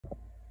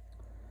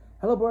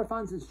Hello Boro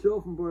fans, it's Joe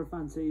from Boro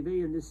Fan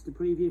TV, and this is the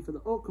preview for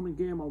the upcoming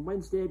game on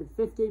Wednesday the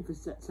 15th of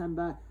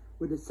September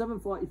with a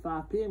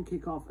 7:45 PM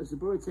kickoff as the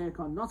Boro take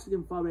on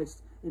Nottingham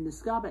Forest in the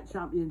Scarbet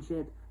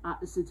Championship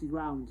at the City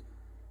Ground.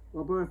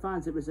 Well, Boro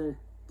fans, it was a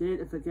day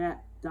to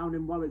forget down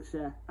in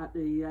Warwickshire at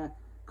the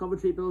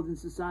Coventry Building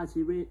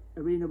Society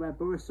Arena, where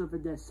Boro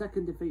suffered their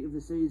second defeat of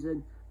the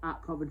season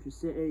at Coventry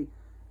City.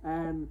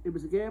 It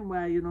was a game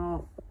where, you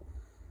know,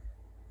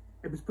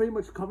 it was pretty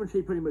much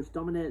Coventry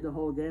dominated the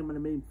whole game, and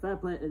I mean, fair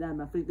play to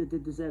them. I think they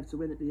did deserve to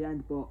win at the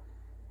end, but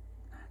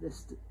I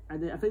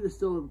think there's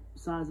still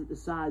signs that the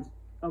side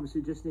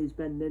obviously just needs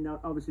bending in.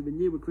 Obviously, with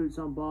new recruits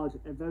on board,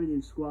 a very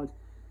new squad,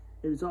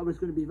 it was always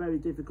going to be very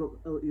difficult,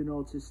 you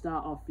know, to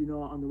start off, you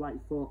know, on the right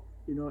foot,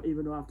 you know,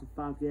 even though after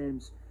 5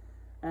 games.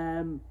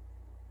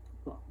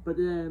 But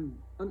in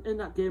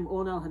that game,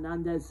 Onel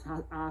Hernandez,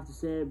 I have to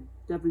say,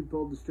 definitely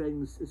pulled the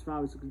strings as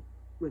far as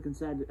we're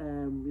concerned,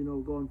 you know,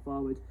 going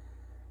forward.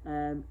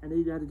 And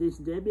he had a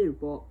decent debut,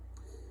 but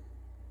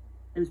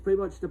it was pretty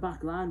much the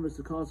back line was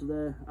the cause of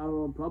our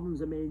own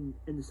problems. I mean,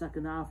 in the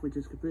second half, we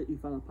just completely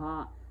fell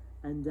apart,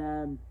 and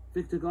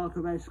Victor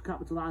Gorkaresh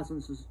capitalised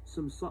on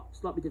some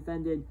sloppy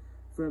defending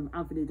from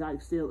Anthony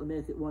Dyke-Steele to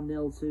make it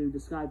 1-0 to the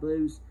Sky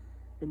Blues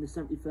in the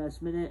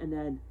 71st minute, and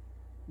then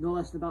no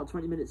less than about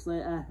 20 minutes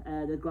later,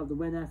 they grabbed the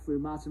winner through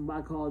Martin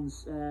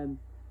Waghorn's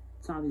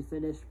timely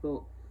finish.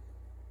 But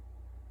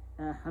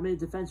I mean,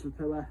 defence was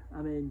poor.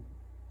 I mean,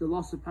 the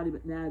loss of Paddy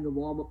McNair in the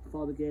warm-up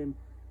before the game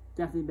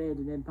definitely made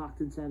an impact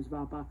in terms of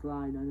our back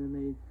line.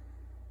 And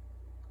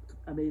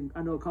I mean,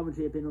 I know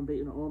Coventry have been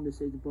unbeaten at home this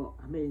season, but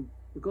I mean,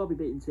 we've got to be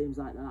beating teams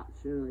like that,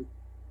 surely.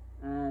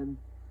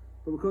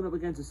 But we're coming up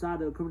against a side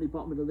that are currently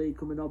bottom of the league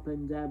coming up,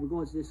 and we're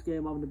going to this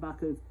game on the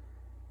back of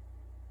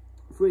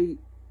 3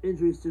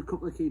 injuries to a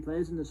couple of key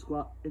players in the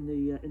squad, in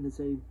the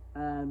team.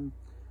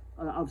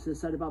 Obviously, I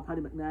said about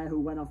Paddy McNair, who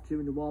went off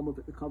during the warm-up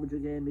at the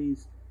Coventry game.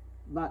 He's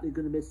likely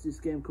going to miss this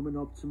game coming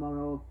up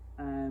tomorrow.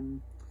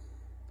 And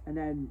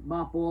then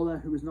Mark Bowler,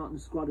 who was not in the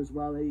squad as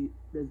well.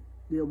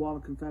 Neil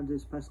Warnock confirmed in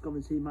his press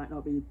conference he might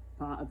not be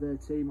part of the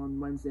team on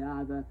Wednesday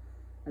either.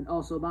 And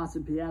also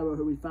Martin Piero,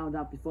 who we found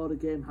out before the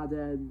game had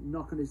a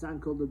knock on his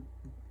ankle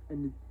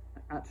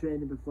at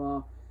training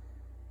before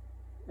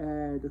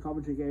the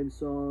Coventry game,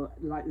 so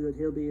likelihood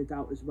he'll be a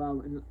doubt as well.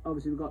 And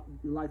obviously we've got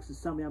the likes of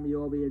Sammy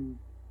Amiobi and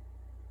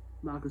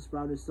Marcus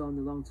Brown is still on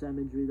the long-term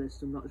injury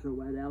list. I'm not sure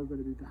where they're going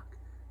to be back,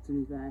 to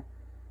be fair.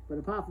 But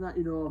apart from that,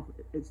 you know,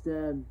 it's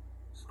the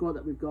squad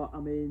that we've got. I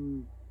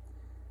mean,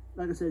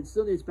 like I said,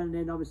 still needs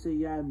bending in. Obviously,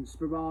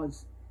 Sparrow and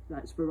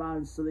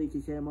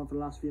Saliki came on for the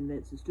last few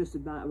minutes. It's just a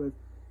matter of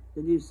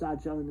the new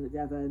side gelling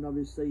together, and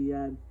obviously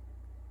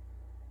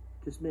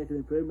just make an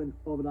improvement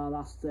over our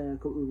last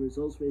couple of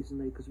results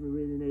recently, because we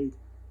really need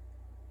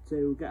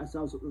to get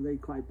ourselves up the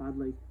league quite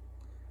badly.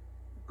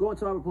 Going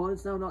to our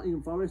opponents now,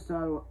 Nottingham Forest.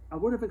 So I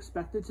would have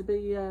expected to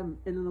be in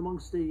and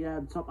amongst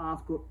the top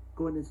half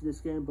going into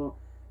this game, but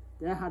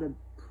they had a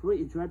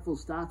pretty dreadful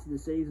start to the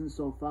season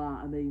so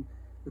far. I mean,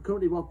 they're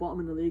currently bottom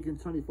in the league in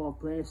 24th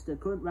place. Their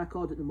current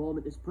record at the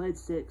moment is played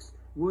 6,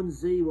 won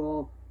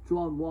 0,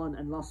 drawn 1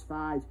 and lost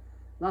 5.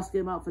 Last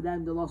game out for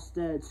them, they lost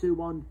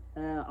 2-1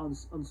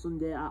 on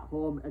Sunday at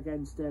home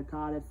against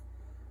Cardiff.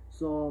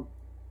 So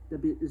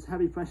there's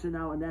heavy pressure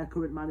now on their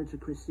current manager,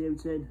 Chris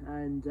Houghton,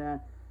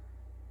 and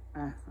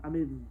I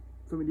mean,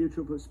 from a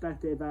neutral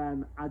perspective,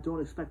 I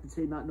don't expect the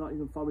team like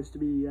Nottingham Forest to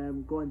be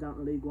going down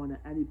to League One at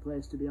any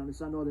place, to be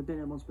honest. I know they've been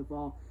here once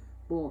before,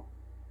 but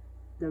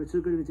they were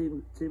too good of a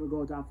team to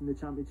go down from the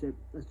Championship.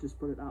 Let's just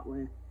put it that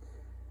way.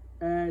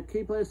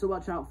 Key players to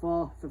watch out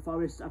for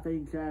Forest. I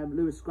think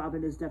Lewis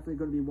Scrabbin is definitely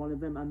going to be one of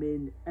them. I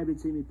mean, every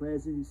team he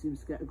plays in, he seems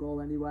to get a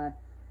goal anywhere.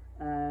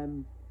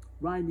 Ryan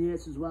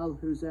Yates as well,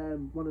 who's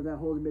one of their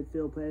holding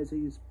midfield players.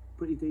 He's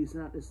pretty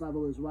decent at this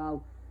level as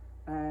well.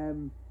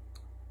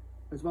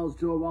 As well as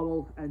Joe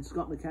Worrell and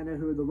Scott McKenna,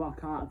 who are the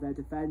rock heart of their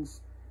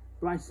defence.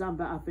 Bryce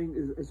Sambert, I think,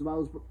 as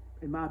well as,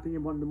 in my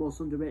opinion, one of the most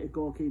underrated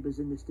goalkeepers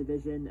in this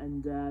division.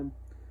 And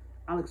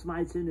Alex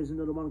Myton is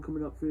another one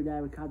coming up through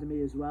their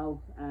academy as well.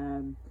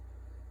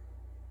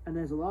 And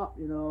there's a lot,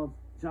 you know.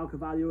 João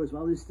Carvalho as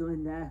well is still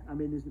in there. I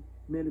mean, he's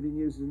mainly been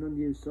used as an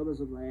unused sub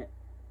as of late.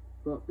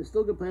 But there's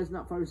still good players in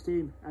that Forest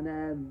team.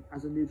 And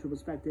as a neutral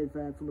perspective,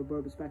 from a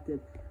Boro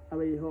perspective, I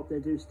really hope they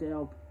do stay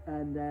up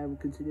and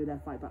continue their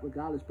fight back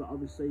regardless. But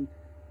obviously,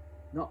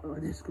 not on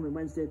this coming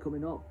Wednesday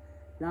coming up.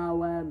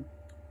 Now,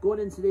 going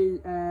into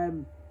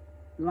the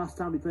last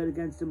time we played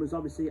against them was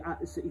obviously at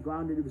the City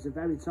Ground, and it was a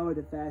very torrid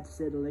affair, to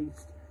say the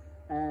least.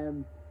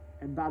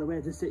 And by the way,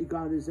 the City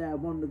Ground is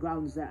one of the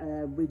grounds that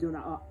we do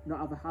not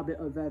have a habit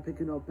of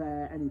picking up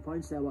any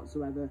points there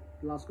whatsoever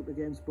the last couple of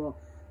games. But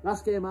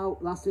last game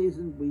out, last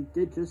season, we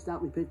did just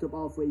that. We picked up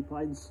all 3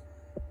 points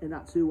in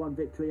that 2-1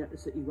 victory at the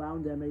City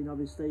Ground. I mean,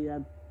 obviously,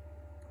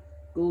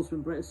 goals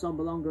from Britta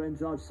Sombalonga and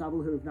George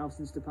Saville, who have now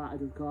since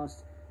departed, of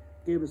course,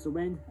 gave us a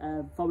win.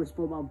 Forest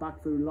pulled on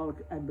back through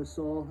Lorik and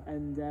Basol,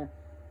 and I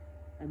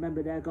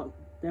remember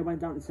they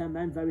went down to 10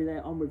 men very late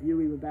on, with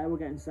Yuri Ribeiro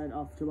getting sent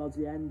off towards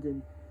the end,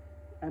 and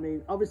I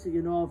mean, obviously,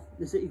 you know,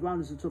 the City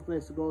Ground is a tough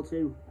place to go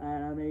to.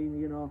 I mean,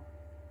 you know,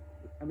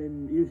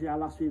 usually our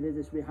last few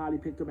visits, we hardly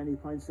picked up any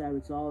points there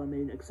at all. I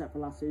mean, except for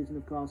last season,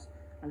 of course.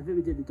 And I think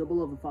we did the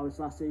double over Forest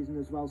last season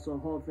as well. So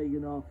hopefully, you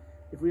know,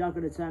 if we are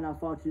going to turn our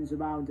fortunes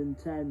around and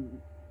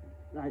turn,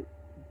 like,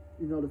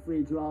 you know, the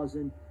 3 draws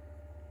and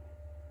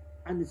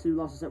the 2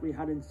 losses that we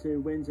had into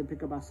wins and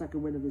pick up our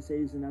second win of the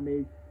season, I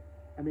mean,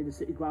 the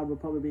City Ground will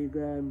probably be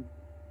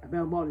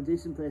a more than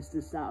decent place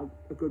to start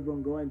a good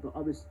run going. But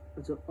obviously,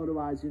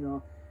 otherwise, you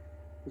know,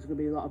 there's going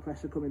to be a lot of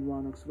pressure coming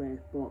Warnock's way.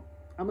 But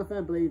I'm a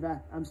firm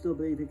believer. I'm still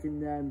believe he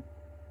can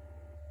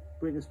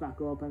bring us back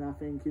up, and I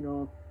think, you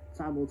know,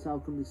 time will tell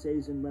come the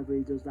season whether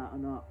he does that or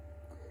not.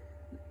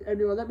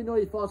 Anyway, let me know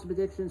your thoughts and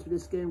predictions for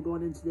this game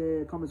going into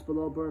the comments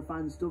below. Boro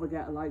fans, don't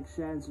forget to like,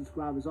 share and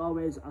subscribe as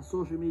always. Our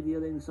social media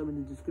links are in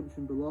the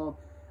description below.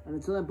 And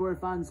until then, Boro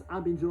fans,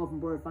 I've been Joe from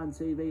Boro Fan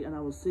TV, and I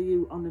will see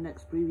you on the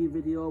next preview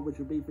video, which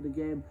will be for the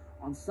game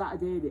on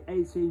Saturday the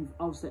 18th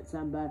of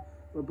September,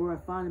 where Boro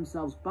find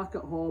themselves back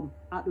at home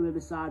at the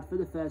Riverside for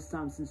the first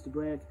time since the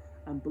break,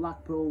 and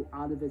Blackpool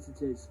are the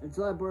visitors.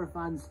 Until then, Boro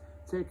fans,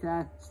 take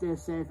care, stay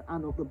safe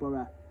and up the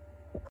Boro.